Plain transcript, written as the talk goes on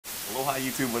Oh hi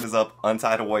YouTube, what is up?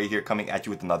 Untied Hawaii here, coming at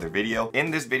you with another video. In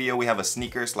this video we have a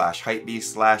sneaker slash hypebeast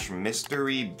slash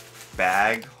mystery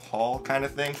bag haul kind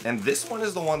of thing, and this one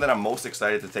is the one that I'm most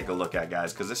excited to take a look at,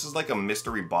 guys, because this is like a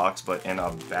mystery box but in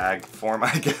a bag form,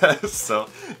 I guess. So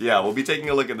yeah, we'll be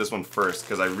taking a look at this one first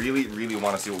because I really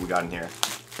want to see what we got in here.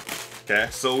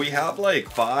 Okay, so we have like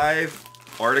 5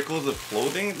 articles of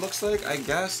clothing, it looks like, I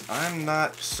guess. I'm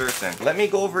not certain. Let me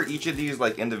go over each of these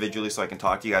like individually so I can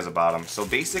talk to you guys about them. So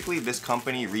basically this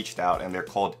company reached out and they're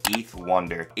called 8th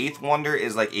Wonder. 8th Wonder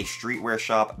is like a streetwear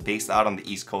shop based out on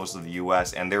the east coast of the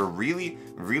US, and they're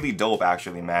really dope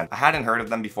actually, man. I hadn't heard of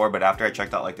them before, but after I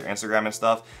checked out like their Instagram and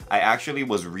stuff, I actually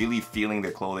was really feeling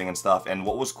their clothing and stuff. And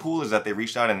what was cool is that they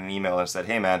reached out in an email and said,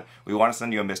 hey man, we want to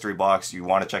send you a mystery box, you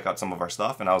want to check out some of our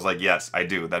stuff? And I was like, yes I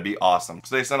do, that'd be awesome.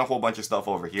 So they sent a whole bunch of stuff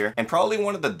over here, and probably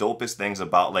one of the dopest things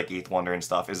about like 8th Wonder and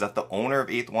stuff is that the owner of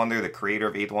 8th Wonder, the creator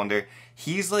of 8th Wonder,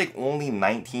 he's like only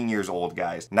 19 years old,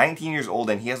 guys. 19 years old,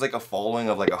 and he has like a following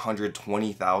of like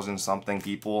 120,000 something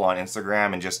people on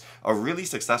Instagram, and just a really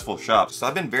successful shop. So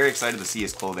I've been very excited to see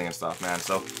his clothing and stuff, man.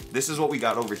 So this is what we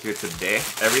got over here today.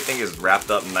 Everything is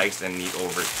wrapped up nice and neat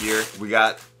over here. We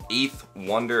got 8th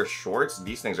Wonder shorts.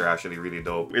 These things are actually really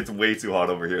dope. It's way too hot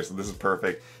over here, so this is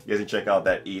perfect. You guys can check out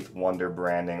that 8th Wonder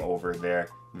branding over there.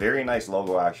 Very nice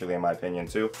logo actually, in my opinion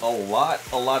too. A lot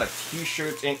of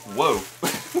t-shirts and whoa.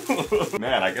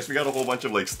 Man, I guess we got a whole bunch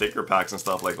of like sticker packs and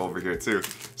stuff like over here too.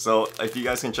 So if you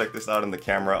guys can check this out in the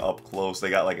camera up close, they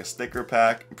got like a sticker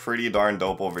pack, pretty darn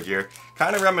dope over here.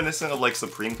 Kind of reminiscent of like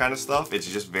Supreme kind of stuff.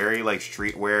 It's just very like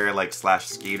streetwear like slash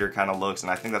skater kind of looks,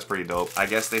 and I think that's pretty dope. I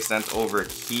guess they sent over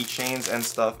keychains and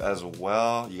stuff as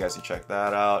well. You guys can check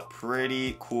that out.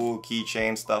 Pretty cool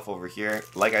keychain stuff over here.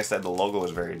 Like I said, the logo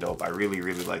is very dope. I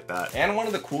really like that. And one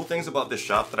of the cool things about this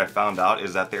shop that I found out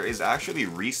is that there is actually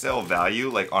resale value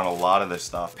like on a lot of this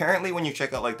stuff. Apparently when you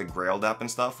check out like the Grailed app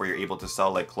and stuff, where you're able to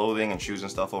sell like clothing and shoes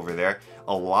and stuff over there,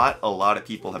 a lot of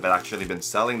people have actually been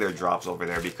selling their drops over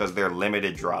there because they're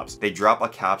limited drops. They drop a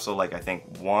capsule like I think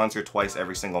once or twice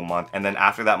every single month, and then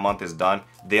after that month is done,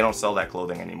 they don't sell that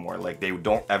clothing anymore. Like they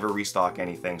don't ever restock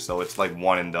anything, so it's like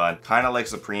one and done. Kind of like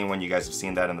Supreme, when you guys have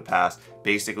seen that in the past.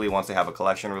 Basically once they have a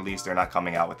collection release, they're not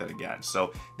coming out with it again.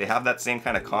 So they have that same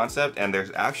kind of concept, and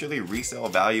there's actually resale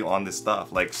value on this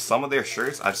stuff. Like some of their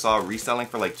shirts I saw reselling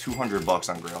for like 200 bucks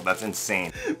on Grail. That's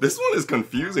insane. This one is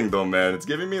confusing though, man. It's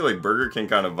giving me like Burger King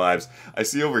kind of vibes. I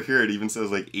see over here it even says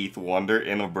like 8th Wonder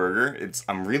in a burger.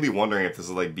 I'm really wondering if this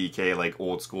is like BK, like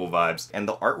old school vibes. And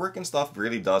the artwork and stuff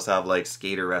really does have like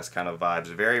skater-esque kind of vibes,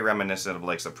 very reminiscent of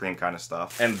like Supreme kind of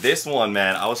stuff. And this one,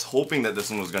 man, I was hoping that this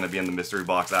one was going to be in the mystery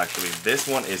box actually. This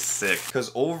one is sick,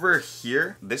 because over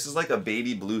here this is like a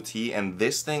baby blue tee, and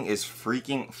this thing is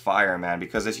freaking fire, man,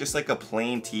 because it's just like a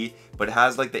plain tee, but it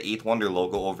has like the 8th Wonder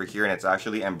logo over here, and it's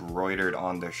actually embroidered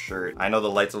on the shirt. I know the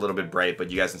light's a little bit bright,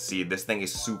 but you guys can see this thing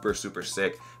is super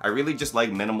sick. I really just like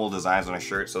minimal designs on a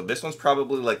shirt, so this one's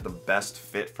probably like the best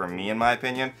fit for me in my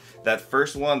opinion. That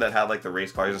first one that had like the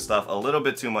race cars and stuff, a little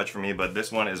bit too much for me, but this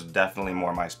one is definitely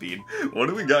more my speed. What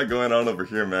do we got going on over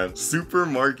here, man?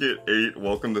 Supermarket 8,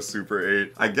 welcome to Super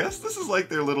 8. I guess this is like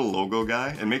their little logo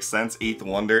guy. It makes sense. 8th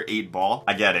Wonder, 8 ball.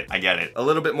 I get it. A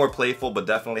little bit more playful, but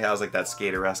definitely has like that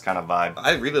skater-esque kind of vibe.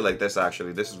 I really like this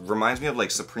actually. This reminds me of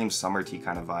like Supreme summer tee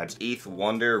kind of vibes. 8th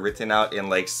Wonder written out in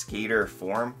like skater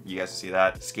form. You guys see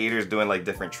that? Skaters doing like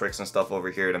different tricks and stuff over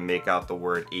here to make out the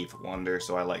word 8th Wonder,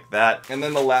 so I like that. And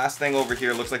then the last thing over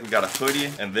here looks like we got a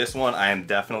hoodie, and this one I am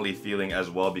definitely feeling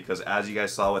as well, because as you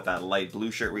guys saw with that light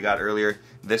blue shirt we got earlier,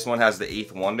 this one has the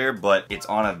 8th Wonder, but it's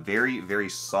on a very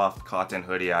soft cotton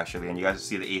hoodie actually, and you guys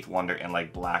see the 8th Wonder in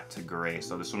like black to gray,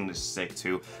 so this one is sick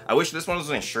too. I wish this one was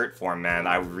in shirt form, man.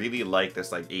 I really like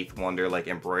this like 8th Wonder like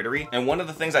embroidery. And one of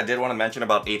the things I did want to mention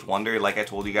about 8th Wonder, like I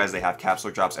told you guys, they have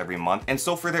capsule drops every month, and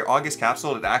so for their August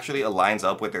capsule, it actually aligns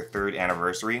up with their 3rd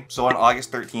anniversary. So on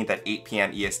August 13th at 8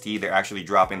 p.m. EST, they're actually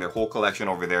dropping their whole collection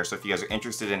over there. So if you guys are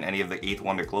interested in any of the 8th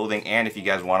Wonder clothing, and if you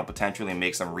guys want to potentially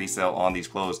make some resale on these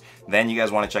clothes, then you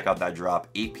guys want to check out that drop.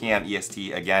 8 p.m.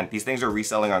 EST. Again, these things are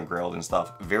reselling on Grailed and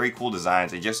stuff. Very cool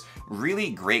designs. They just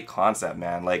really great concept,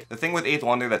 man. Like the thing with 8th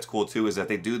Wonder that's cool too is that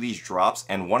they do these drops,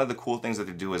 and one of the cool things that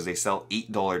they do is they sell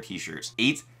 $8 t-shirts.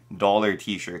 $8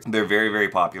 t-shirts. They're very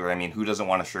popular. I mean, who doesn't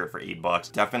want a shirt for 8 bucks?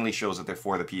 Definitely shows that they're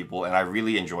for the people, and I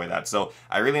really enjoy that. So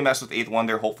I really mess with 8th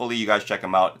Wonder. Hopefully you guys check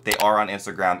them out. They are on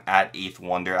Instagram at 8th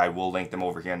Wonder. I will link them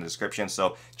over here in the description,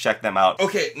 so check them out.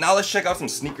 Okay, now let's check out some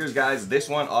sneakers, guys. This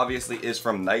one obviously is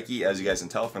from Nike, as you guys can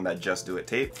tell from that Just Do It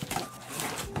tape.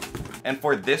 And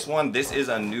for this one, this is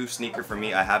a new sneaker for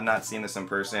me. I have not seen this in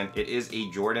person. It is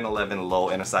a Jordan 11 low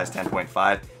in a size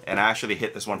 10.5. It and I actually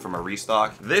hit this one from a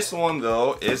restock. This one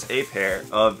though is a pair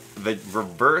of the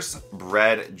reverse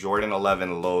bred Jordan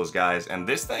 11 lows, guys, and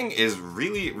this thing is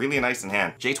really nice in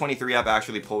hand. J23 app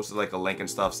actually posted like a link and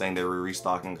stuff saying they were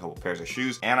restocking a couple pairs of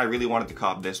shoes, and I really wanted to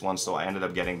cop this one, so I ended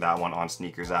up getting that one on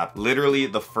Sneakers app. Literally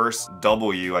the first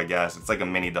W, I guess, it's like a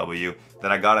mini W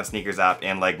that I got on Sneakers app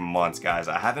in like months, guys.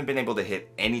 I haven't been able to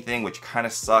hit anything, which kind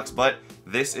of sucks, but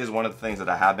this is one of the things that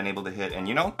I have been able to hit, and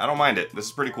you know, I don't mind it. This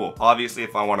is pretty cool. Obviously,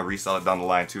 if I want to resell it down the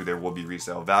line too, there will be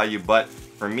resale value, but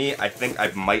for me, I think I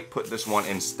might put this one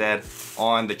instead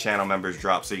on the channel members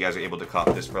drop, so you guys are able to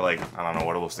cop this for like, I don't know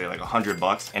what it will say, like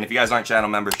 $100. And if you guys aren't channel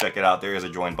members, check it out. There is a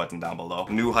join button down below.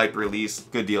 New hype release,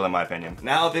 good deal in my opinion.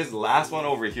 Now this last one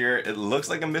over here, it looks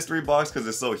like a mystery box because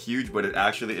it's so huge, but it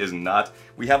actually is not.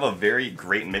 We have a very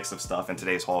great mix of stuff in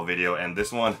today's haul video, and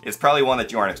this one is probably one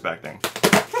that you aren't expecting.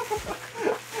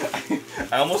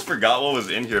 I almost forgot what was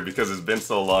in here because it's been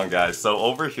so long, guys. So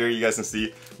over here, you guys can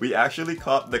see, we actually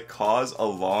caught the Cause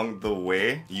Along the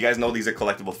Way. You guys know these are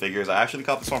collectible figures. I actually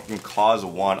caught this one from Cause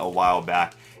 1 a while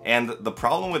back. And the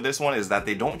problem with this one is that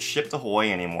they don't ship to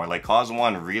Hawaii anymore. Like, Cause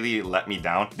 1 really let me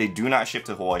down. They do not ship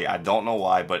to Hawaii. I don't know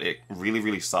why, but it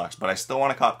really sucks. But I still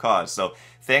want to cop Cause. So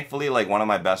thankfully, like, one of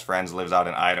my best friends lives out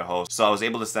in Idaho, so I was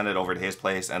able to send it over to his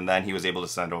place, and then he was able to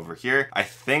send it over here. I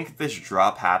think this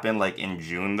drop happened like in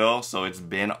June though, so it's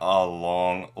been a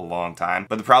long time.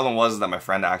 But the problem was that my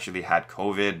friend actually had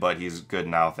COVID, but he's good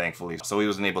now, thankfully. So he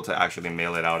wasn't able to actually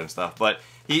mail it out and stuff. But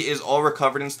he is all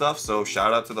recovered and stuff, so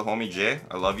shout out to the homie Jay.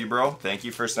 I love you, bro. Thank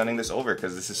you for sending this over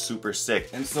because this is super sick.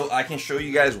 And so I can show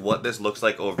you guys what this looks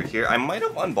like over here. I might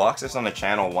have unboxed this on the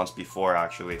channel once before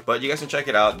actually, but you guys can check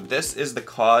it out. This is the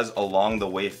Cause Along the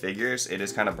Way figures. It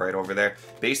is kind of bright over there.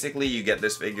 Basically, you get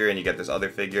this figure and you get this other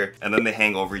figure, and then they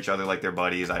hang over each other like they're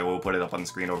buddies. I will put it up on the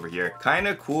screen over here. Kind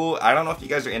of cool. I don't know if you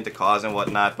guys are into Cause and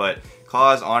whatnot, but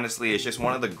Cause, honestly, is just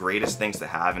one of the greatest things to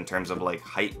have in terms of like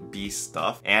hype beast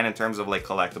stuff and in terms of like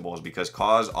collectibles, because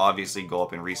Cause obviously go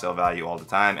up in resale value all the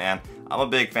time, and I'm a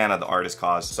big fan of the artist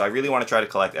Cause, so I really want to try to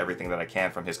collect everything that I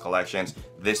can from his collections.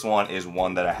 This one is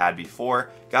one that I had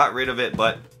before, got rid of it,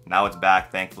 but now it's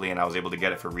back, thankfully, and I was able to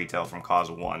get it for retail from Cause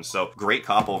 1. So great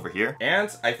cop over here. And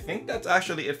I think that's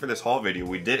actually it for this haul video.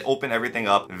 We did open everything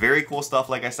up. Very cool stuff,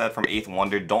 like I said, from 8th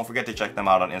Wonder. Don't forget to check them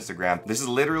out on Instagram. This is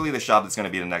literally the shop that's going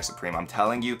to be the next Supreme. I'm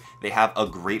telling you, they have a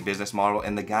great business model,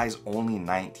 and the guy's only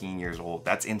 19 years old.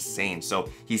 That's insane. So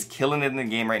he's killing it in the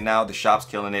game right now. The shop's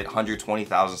killing it.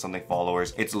 120,000 something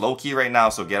followers. It's low-key right now,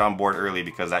 so get on board early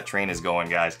because that train is going,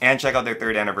 guys. And check out their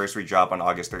 3rd anniversary drop on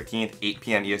August 13th, 8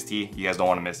 p.m. EST. You guys don't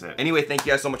want to miss it. Anyway, thank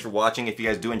you guys so much for watching. If you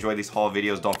guys do enjoy these haul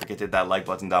videos, don't forget to hit that like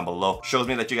button down below. Shows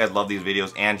me that you guys love these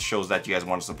videos and shows that you guys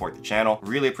want to support the channel.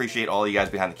 Really appreciate all you guys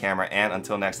behind the camera, and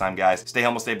until next time, guys, stay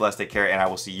humble, stay blessed, take care, and I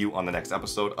will see you on the next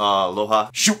episode. Aloha,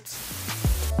 shoot!